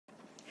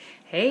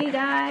Hey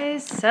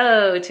guys,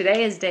 so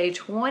today is day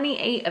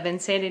 28 of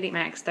Insanity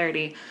Max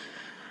 30.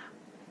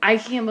 I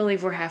can't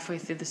believe we're halfway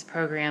through this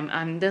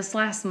program. This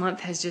last month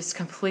has just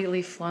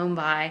completely flown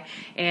by,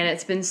 and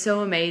it's been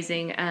so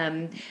amazing.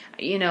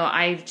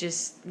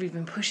 We've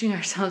been pushing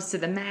ourselves to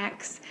the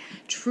max,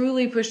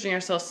 truly pushing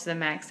ourselves to the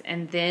max,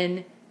 and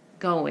then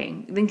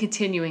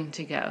continuing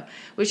to go,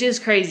 which is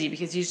crazy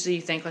because usually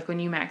you think like when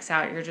you max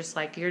out, you're just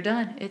like, you're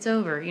done, it's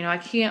over. I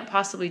can't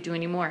possibly do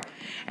any more.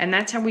 And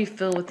that's how we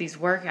feel with these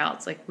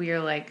workouts. Like we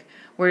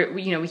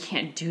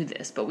can't do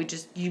this, but we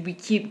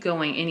keep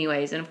going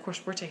anyways. And of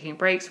course we're taking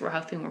breaks, we're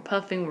huffing, we're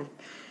puffing, we're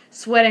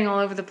sweating all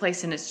over the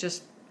place. And it's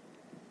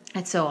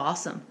so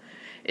awesome.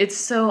 It's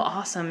so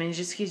awesome, and it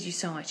just gives you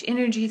so much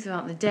energy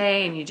throughout the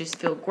day, and you just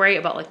feel great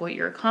about like what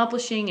you're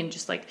accomplishing, and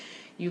just like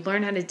you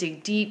learn how to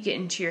dig deep, get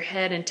into your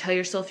head, and tell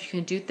yourself you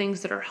can do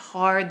things that are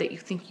hard that you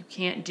think you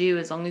can't do.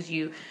 As long as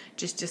you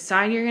just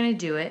decide you're going to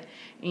do it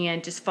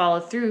and just follow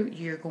through,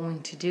 you're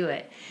going to do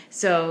it.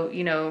 So,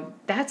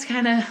 that's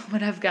kind of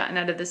what I've gotten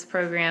out of this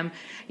program,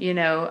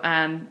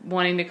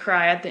 wanting to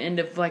cry at the end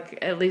of like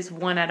at least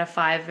 1 out of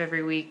 5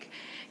 every week,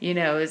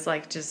 is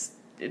like just...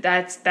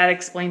 that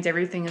explains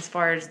everything as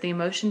far as the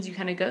emotions you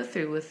kind of go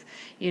through with,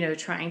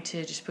 trying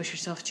to just push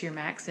yourself to your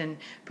max and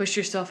push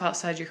yourself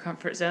outside your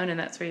comfort zone, and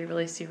that's where you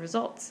really see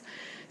results.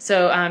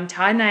 So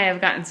Todd and I have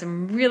gotten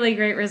some really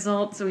great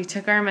results. We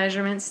took our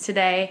measurements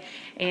today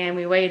and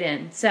we weighed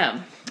in.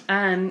 So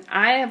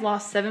I have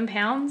lost 7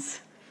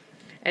 pounds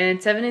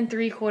and 7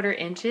 3/4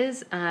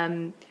 inches.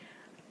 I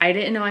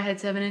didn't know I had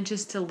 7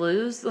 inches to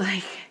lose.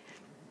 Like,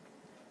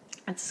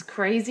 that's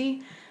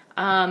crazy.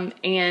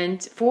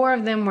 And 4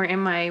 of them were in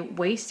my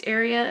waist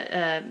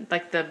area,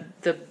 like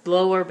the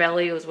lower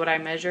belly was what I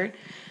measured,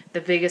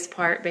 the biggest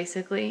part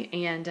basically,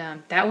 and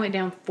that went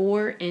down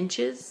 4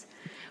 inches,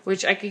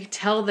 which I could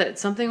tell that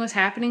something was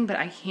happening, but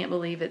I can't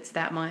believe it's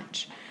that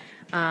much.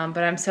 But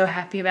I'm so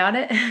happy about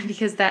it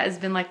because that has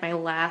been like my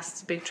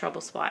last big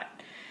trouble spot.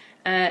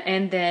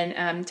 And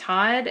then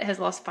Todd has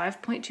lost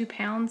 5.2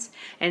 pounds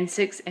and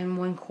 6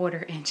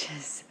 1/4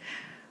 inches.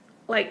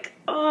 Like,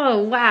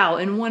 oh wow,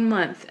 in 1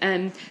 month.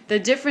 And the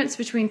difference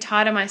between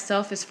Todd and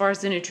myself as far as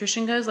the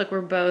nutrition goes, like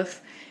we're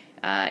both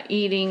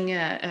drinking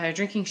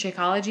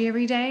Shakeology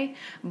every day,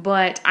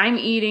 but I'm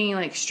eating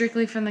like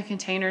strictly from the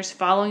containers,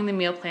 following the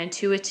meal plan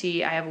to a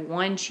T. I have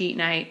 1 cheat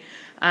night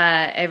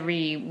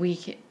every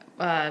week,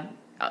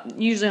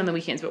 usually on the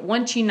weekends, but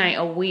 1 cheat night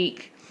a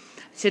week.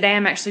 Today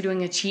I'm actually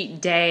doing a cheat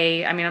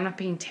day. I mean, I'm not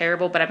being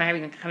terrible, but I'm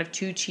having kind of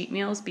 2 cheat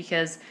meals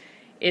because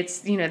it's,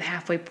 the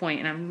halfway point,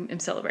 and I'm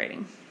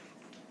celebrating.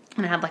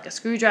 And I had like a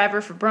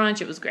screwdriver for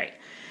brunch. It was great.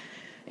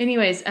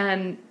 Anyways,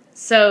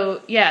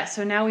 so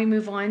now we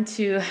move on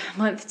to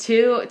month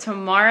 2.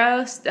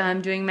 Tomorrow,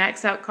 I'm doing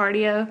max out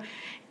cardio,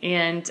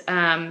 and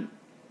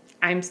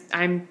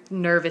I'm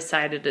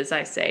nervous-sided, as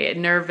I say,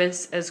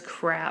 nervous as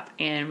crap,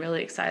 and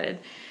really excited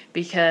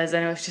because I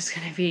know it's just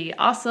going to be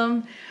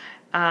awesome.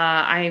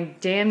 I'm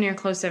damn near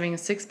close to having a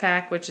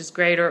 6-pack, which is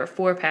great, or a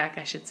 4-pack,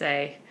 I should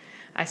say.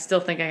 I still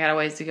think I got a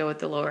ways to go with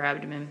the lower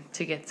abdomen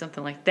to get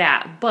something like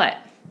that, but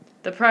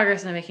the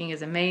progress I'm making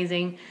is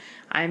amazing.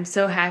 I'm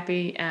so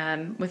happy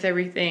with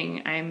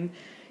everything.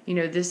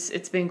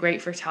 It's been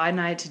great for Todd and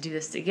I to do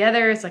this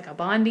together. It's like a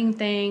bonding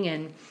thing,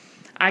 and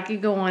I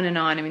could go on and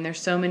on. I mean,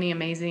 there's so many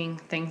amazing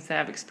things that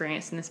I've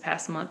experienced in this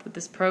past month with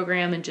this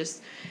program, and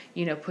just,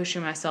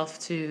 pushing myself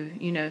to,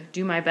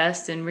 do my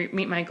best and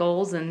meet my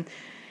goals, and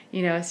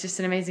it's just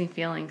an amazing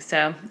feeling.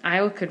 So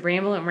I could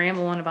ramble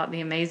on about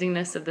the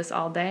amazingness of this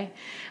all day.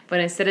 But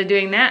instead of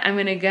doing that, I'm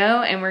going to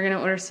go and we're going to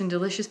order some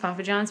delicious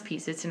Papa John's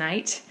pizza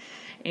tonight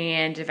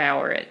and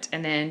devour it.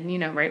 And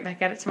then, right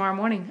back at it tomorrow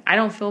morning. I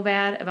don't feel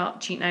bad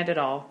about cheat night at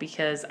all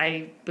because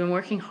I've been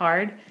working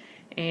hard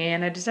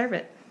and I deserve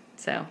it.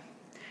 So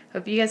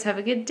hope you guys have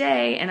a good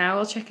day, and I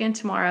will check in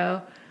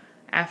tomorrow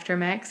after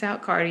max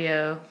out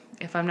cardio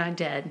if I'm not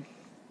dead.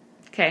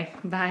 Okay,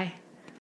 bye.